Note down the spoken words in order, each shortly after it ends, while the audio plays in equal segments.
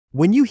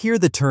When you hear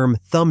the term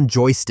thumb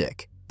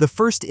joystick, the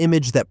first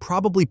image that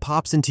probably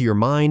pops into your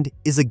mind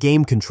is a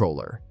game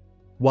controller.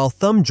 While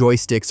thumb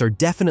joysticks are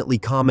definitely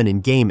common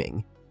in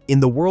gaming, in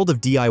the world of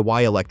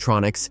DIY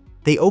electronics,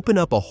 they open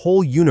up a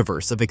whole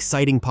universe of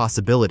exciting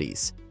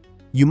possibilities.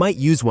 You might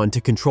use one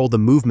to control the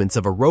movements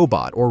of a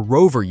robot or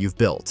rover you've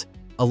built,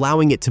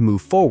 allowing it to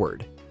move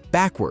forward,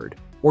 backward,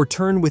 or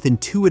turn with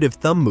intuitive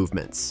thumb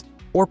movements.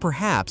 Or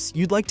perhaps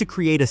you'd like to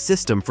create a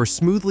system for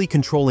smoothly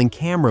controlling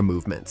camera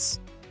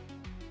movements.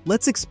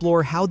 Let's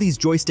explore how these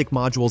joystick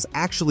modules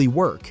actually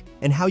work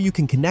and how you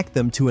can connect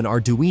them to an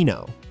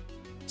Arduino.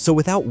 So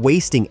without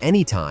wasting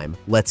any time,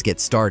 let's get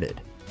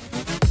started.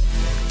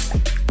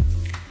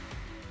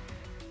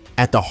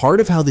 At the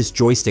heart of how this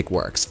joystick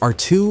works are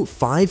two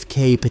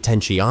 5K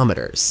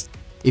potentiometers.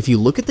 If you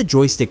look at the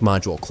joystick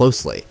module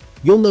closely,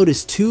 you'll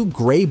notice two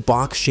gray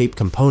box-shaped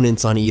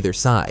components on either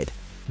side.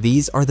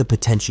 These are the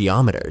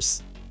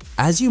potentiometers.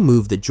 As you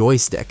move the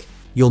joystick,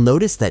 you'll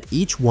notice that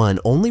each one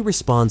only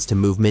responds to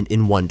movement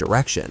in one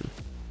direction.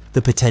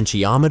 The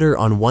potentiometer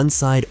on one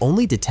side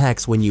only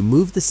detects when you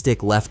move the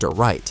stick left or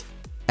right,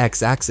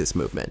 x-axis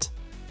movement,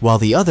 while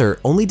the other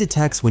only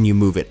detects when you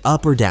move it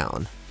up or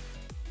down,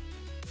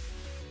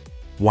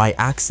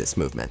 y-axis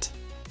movement.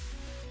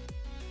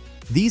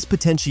 These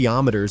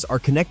potentiometers are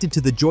connected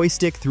to the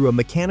joystick through a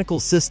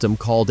mechanical system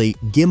called a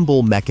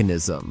gimbal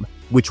mechanism,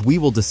 which we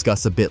will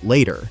discuss a bit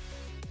later.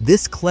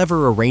 This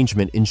clever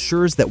arrangement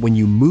ensures that when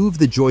you move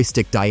the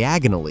joystick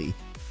diagonally,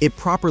 it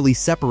properly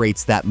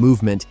separates that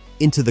movement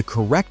into the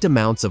correct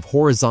amounts of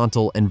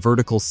horizontal and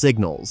vertical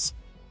signals.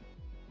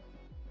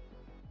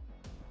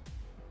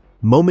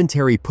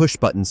 Momentary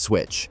push-button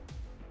switch.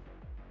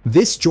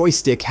 This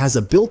joystick has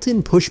a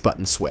built-in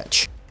push-button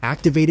switch,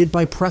 activated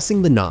by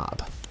pressing the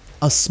knob.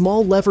 A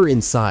small lever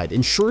inside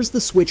ensures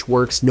the switch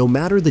works no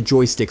matter the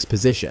joystick's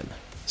position.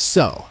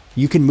 So,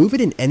 you can move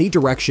it in any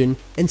direction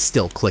and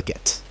still click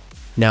it.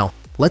 Now,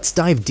 let's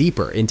dive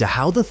deeper into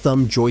how the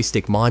thumb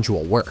joystick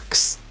module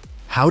works.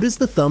 How does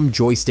the thumb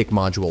joystick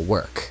module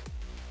work?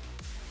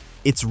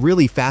 It's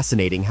really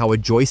fascinating how a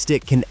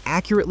joystick can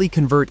accurately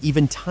convert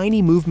even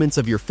tiny movements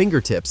of your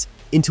fingertips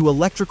into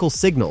electrical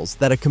signals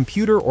that a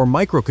computer or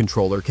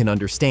microcontroller can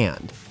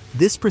understand.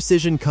 This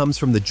precision comes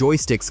from the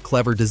joystick's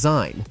clever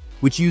design,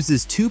 which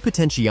uses two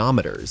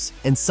potentiometers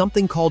and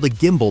something called a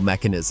gimbal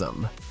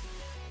mechanism.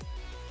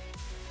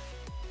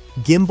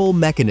 Gimbal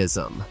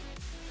mechanism.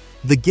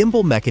 The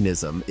gimbal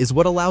mechanism is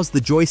what allows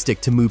the joystick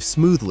to move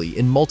smoothly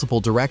in multiple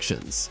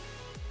directions.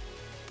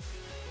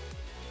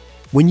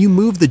 When you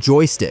move the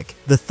joystick,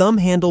 the thumb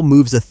handle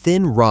moves a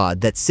thin rod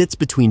that sits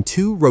between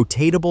two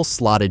rotatable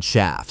slotted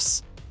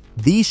shafts.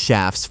 These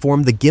shafts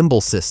form the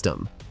gimbal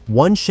system.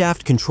 One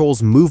shaft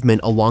controls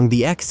movement along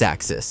the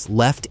x-axis,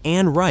 left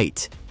and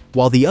right,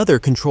 while the other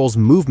controls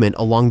movement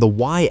along the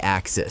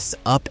y-axis,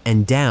 up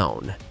and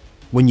down.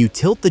 When you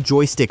tilt the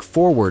joystick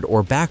forward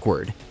or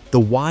backward, the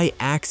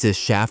y-axis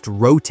shaft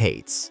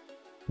rotates.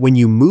 When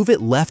you move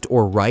it left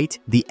or right,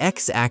 the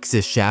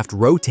x-axis shaft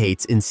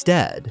rotates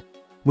instead.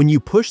 When you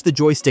push the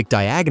joystick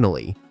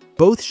diagonally,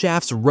 both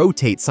shafts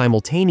rotate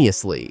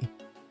simultaneously.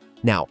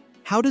 Now,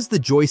 how does the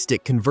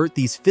joystick convert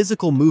these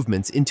physical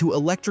movements into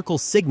electrical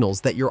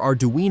signals that your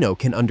Arduino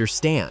can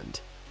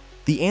understand?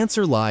 The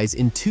answer lies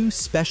in two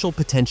special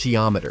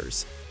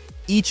potentiometers.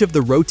 Each of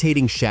the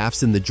rotating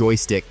shafts in the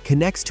joystick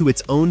connects to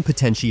its own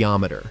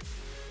potentiometer.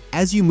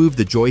 As you move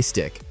the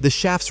joystick, the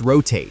shafts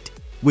rotate,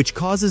 which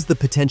causes the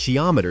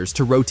potentiometers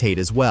to rotate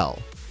as well.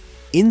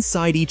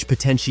 Inside each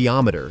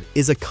potentiometer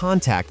is a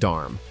contact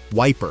arm,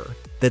 wiper,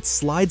 that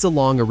slides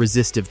along a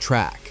resistive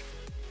track.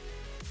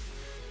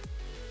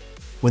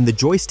 When the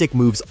joystick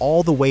moves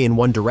all the way in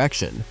one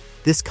direction,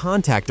 this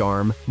contact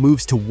arm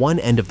moves to one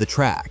end of the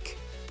track.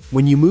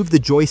 When you move the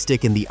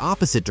joystick in the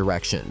opposite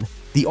direction,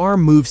 the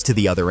arm moves to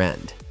the other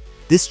end.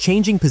 This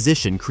changing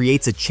position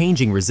creates a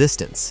changing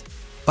resistance.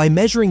 By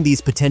measuring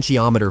these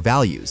potentiometer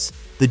values,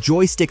 the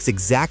joystick's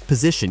exact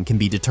position can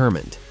be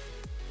determined.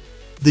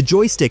 The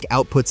joystick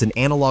outputs an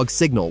analog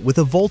signal with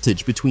a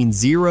voltage between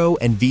 0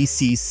 and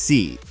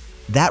VCC.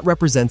 That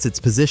represents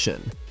its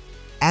position.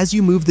 As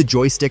you move the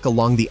joystick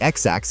along the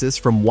x-axis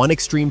from one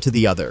extreme to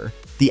the other,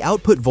 the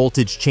output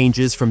voltage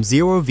changes from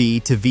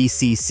 0V to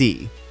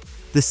VCC.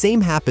 The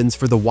same happens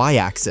for the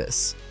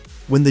y-axis.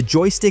 When the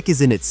joystick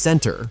is in its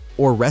center,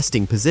 or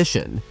resting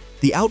position,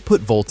 the output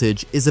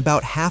voltage is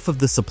about half of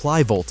the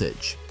supply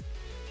voltage.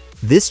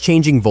 This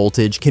changing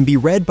voltage can be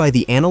read by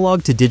the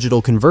analog to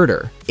digital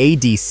converter,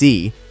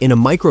 ADC, in a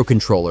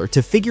microcontroller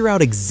to figure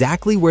out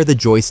exactly where the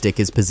joystick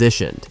is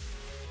positioned.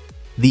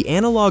 The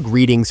analog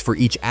readings for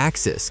each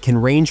axis can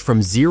range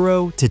from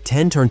 0 to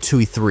 10 to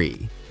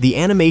 23. The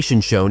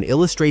animation shown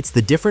illustrates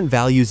the different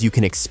values you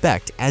can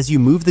expect as you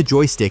move the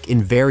joystick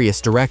in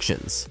various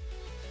directions.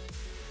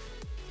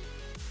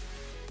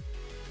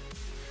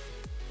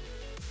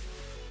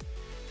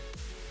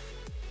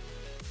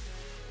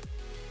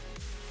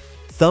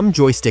 Thumb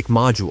joystick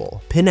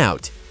module,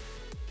 pinout.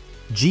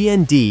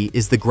 GND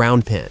is the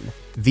ground pin.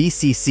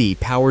 VCC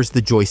powers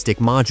the joystick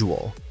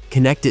module.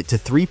 Connect it to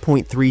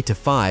 3.3 to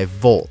 5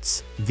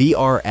 volts.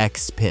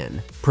 VRX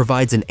pin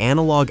provides an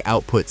analog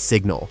output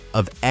signal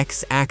of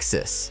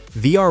X-axis.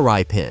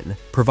 VRY pin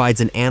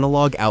provides an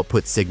analog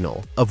output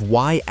signal of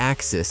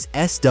Y-axis.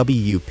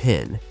 SW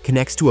pin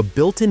connects to a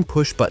built-in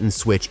push-button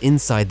switch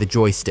inside the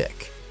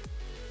joystick.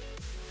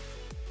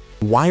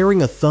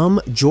 Wiring a thumb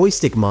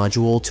joystick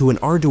module to an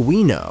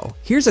Arduino.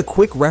 Here's a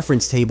quick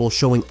reference table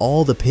showing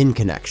all the pin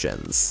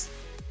connections.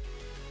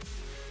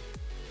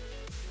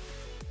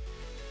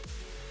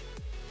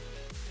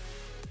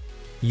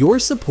 Your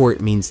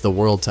support means the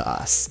world to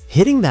us.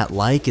 Hitting that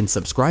like and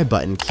subscribe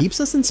button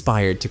keeps us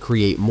inspired to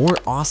create more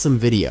awesome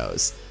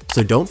videos,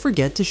 so don't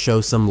forget to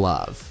show some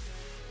love.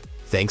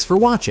 Thanks for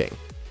watching.